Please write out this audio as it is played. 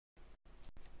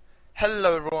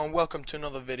Hello everyone, welcome to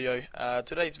another video.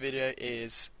 Today's video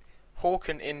is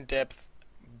Hawken in-depth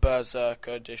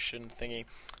Berserker edition thingy,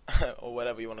 or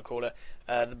whatever you want to call it.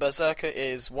 The Berserker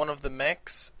is one of the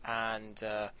mechs, and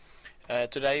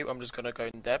today I'm just going to go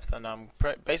in depth, and I'm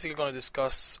basically going to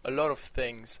discuss a lot of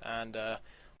things, and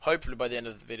hopefully by the end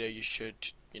of the video you should,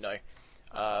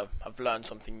 have learned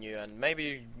something new, and maybe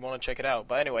you want to check it out.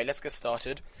 But anyway, let's get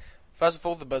started. First of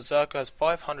all, the Berserker has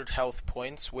 500 health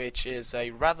points, which is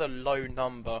a rather low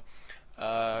number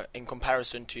in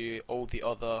comparison to all the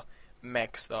other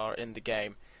mechs that are in the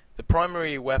game. The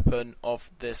primary weapon of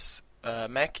this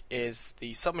mech is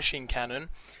the submachine cannon.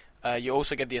 You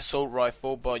also get the assault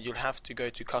rifle, but you'll have to go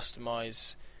to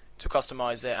customize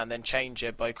it and then change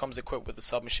it, but it comes equipped with the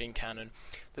submachine cannon.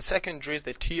 The secondary is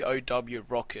the TOW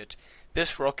rocket.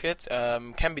 This rocket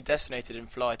can be detonated in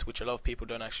flight, which a lot of people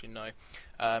don't actually know.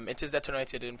 It is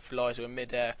detonated in flight or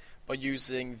mid-air by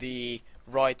using the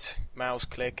right mouse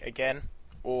click again,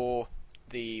 or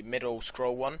the middle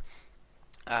scroll one.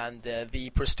 And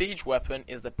the prestige weapon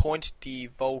is the Point D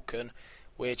Vulcan,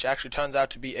 which actually turns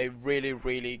out to be a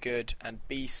really good and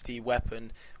beastie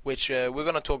weapon, which we're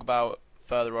going to talk about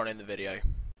further on in the video.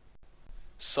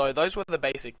 So those were the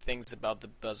basic things about the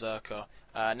Berserker.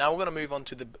 Now we're going to move on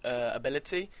to the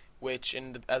ability, which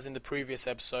as in the previous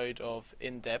episode of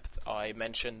In Depth, I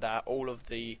mentioned that all of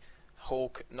the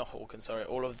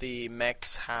all of the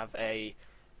mechs have a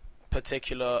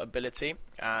particular ability,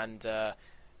 and the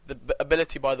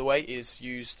ability, by the way, is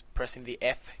used pressing the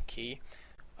F key,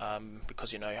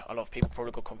 because a lot of people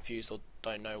probably got confused or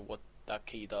don't know what that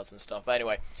key does and stuff. But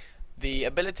anyway, the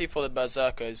ability for the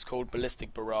Berserker is called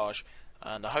Ballistic Barrage,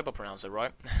 and I hope I pronounced it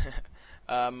right.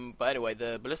 But anyway,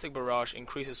 the Ballistic Barrage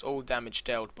increases all damage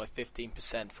dealt by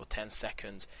 15% for 10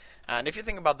 seconds. And if you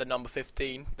think about the number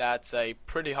 15, that's a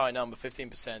pretty high number,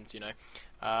 15%,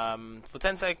 for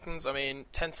 10 seconds,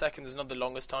 10 seconds is not the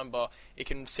longest time, but it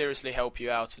can seriously help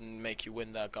you out and make you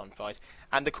win that gunfight.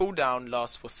 And the cooldown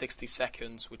lasts for 60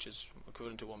 seconds, which is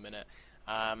equivalent to 1 minute.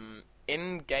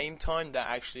 In game time, that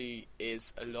actually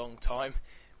is a long time,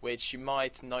 which you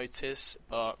might notice,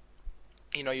 but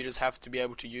you just have to be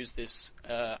able to use this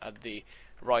at the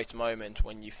right moment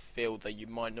when you feel that you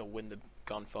might not win the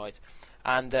gunfight.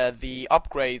 And the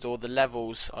upgrade, or the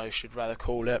levels I should rather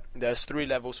call it, there's 3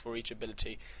 levels for each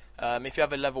ability. If you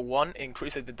have a level 1, it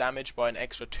increases the damage by an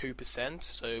extra 2%,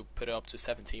 so put it up to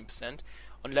 17%.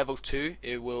 On level 2,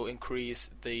 it will increase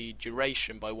the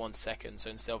duration by 1 second, so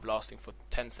instead of lasting for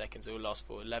 10 seconds, it will last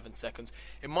for 11 seconds.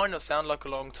 It might not sound like a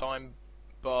long time,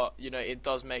 but it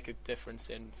does make a difference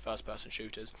in first-person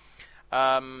shooters.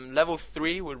 Level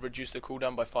 3 will reduce the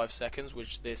cooldown by 5 seconds,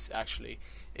 which this actually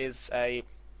is a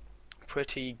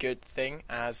pretty good thing,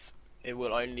 as it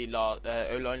will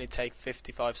only take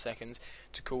 55 seconds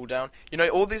to cool down.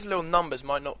 All these little numbers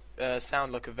might not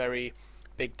sound like a very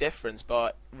big difference,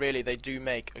 but really they do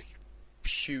make a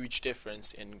huge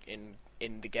difference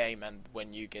in the game and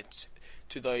when you get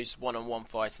to those one-on-one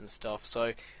fights and stuff.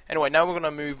 So anyway, now we're going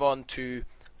to move on to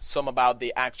some about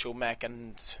the actual mech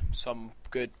and some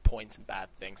good points and bad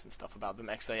things and stuff about the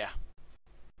mech. So yeah.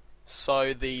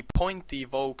 So the Point D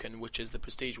Vulcan, which is the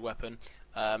prestige weapon,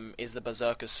 is the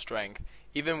Berserker's strength.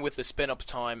 Even with the spin-up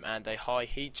time and a high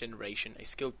heat generation, a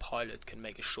skilled pilot can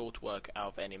make a short work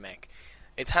out of any mech.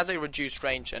 It has a reduced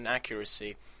range and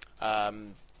accuracy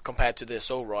compared to the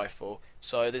assault rifle,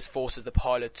 so this forces the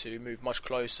pilot to move much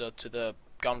closer to the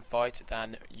gunfight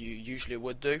than you usually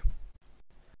would do.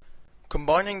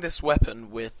 Combining this weapon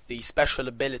with the special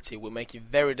ability will make it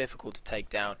very difficult to take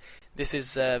down. This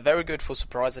is very good for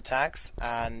surprise attacks,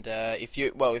 and if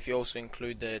you also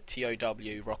include the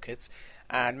TOW rockets,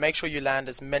 and make sure you land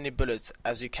as many bullets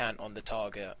as you can on the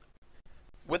target.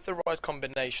 With the right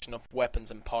combination of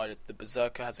weapons and pilot, the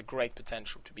Berserker has a great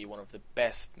potential to be one of the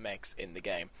best mechs in the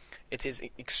game. It is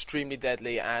extremely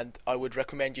deadly, and I would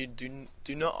recommend you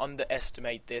do not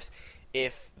underestimate this.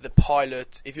 If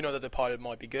you know that the pilot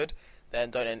might be good, then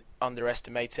don't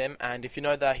underestimate him. And if you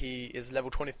know that he is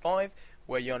level 25,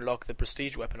 where you unlock the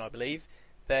prestige weapon, I believe,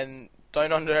 then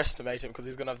don't underestimate him, because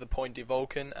he's going to have the Point D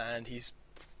Vulcan, and he's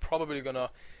probably going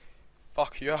to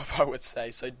fuck you up, I would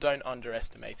say, so don't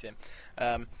underestimate him.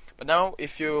 But now,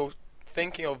 if you're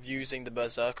thinking of using the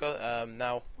Berserker,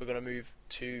 now we're going to move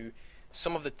to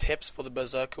some of the tips for the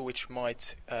Berserker, which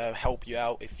might help you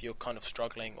out if you're kind of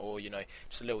struggling, or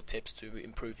just a little tips to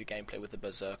improve your gameplay with the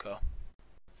Berserker.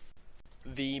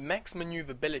 The mech's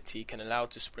maneuverability can allow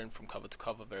it to sprint from cover to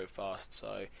cover very fast,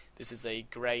 so this is a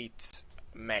great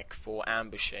mech for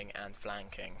ambushing and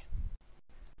flanking.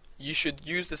 you should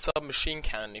use the submachine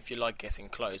cannon if you like getting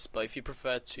close, but if you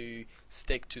prefer to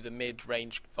stick to the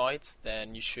mid-range fights,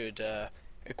 then you should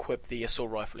equip the assault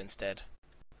rifle instead.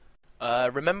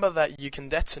 Remember that you can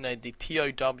detonate the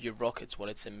TOW rockets while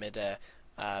it's in midair.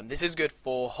 This is good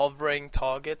for hovering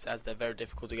targets, as they're very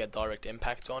difficult to get direct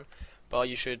impact on, but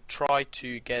you should try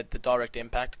to get the direct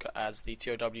impact, as the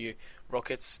TOW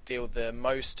rockets deal the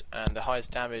most and the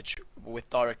highest damage with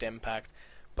direct impact.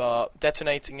 But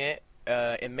detonating it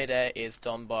in midair is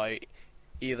done by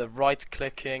either right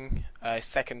clicking a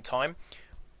second time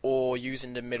or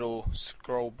using the middle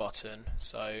scroll button,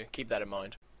 so keep that in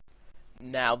mind.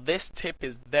 Now, this tip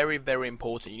is very, very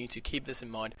important. You need to keep this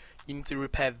in mind. You need to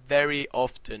repair very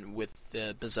often with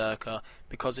the Berserker,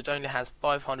 because it only has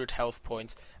 500 health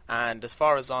points, and as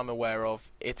far as I'm aware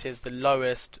of, it is the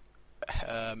lowest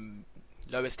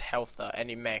health that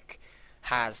any mech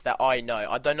has that I know.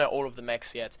 I don't know all of the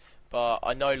mechs yet, but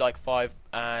I know like 5,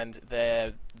 and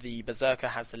the Berserker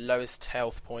has the lowest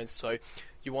health points, so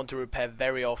you want to repair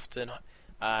very often,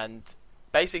 and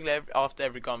basically after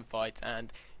every gunfight,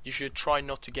 and you should try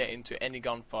not to get into any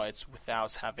gunfights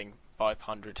without having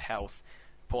 500 health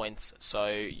points, so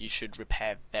you should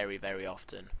repair very, very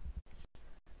often.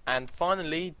 And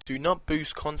finally, do not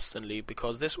boost constantly,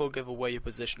 because this will give away your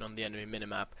position on the enemy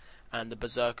minimap, and the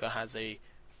Berserker has a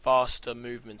faster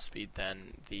movement speed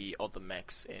than the other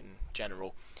mechs in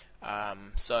general.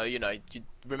 So you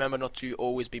remember not to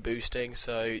always be boosting,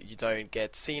 so you don't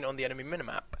get seen on the enemy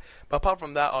minimap. But apart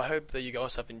from that, I hope that you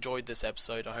guys have enjoyed this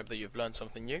episode. I hope that you've learned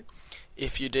something new.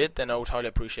 If you did, then I would highly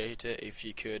appreciate it if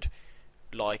you could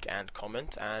like and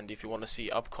comment, and if you want to see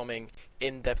upcoming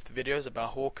in-depth videos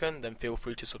about Hawken, then feel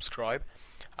free to subscribe.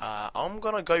 I'm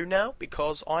gonna go now,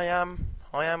 because I'm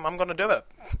gonna do it.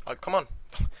 Come on,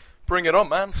 bring it on,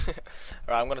 man.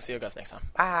 Alright, I'm gonna see you guys next time.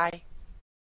 Bye.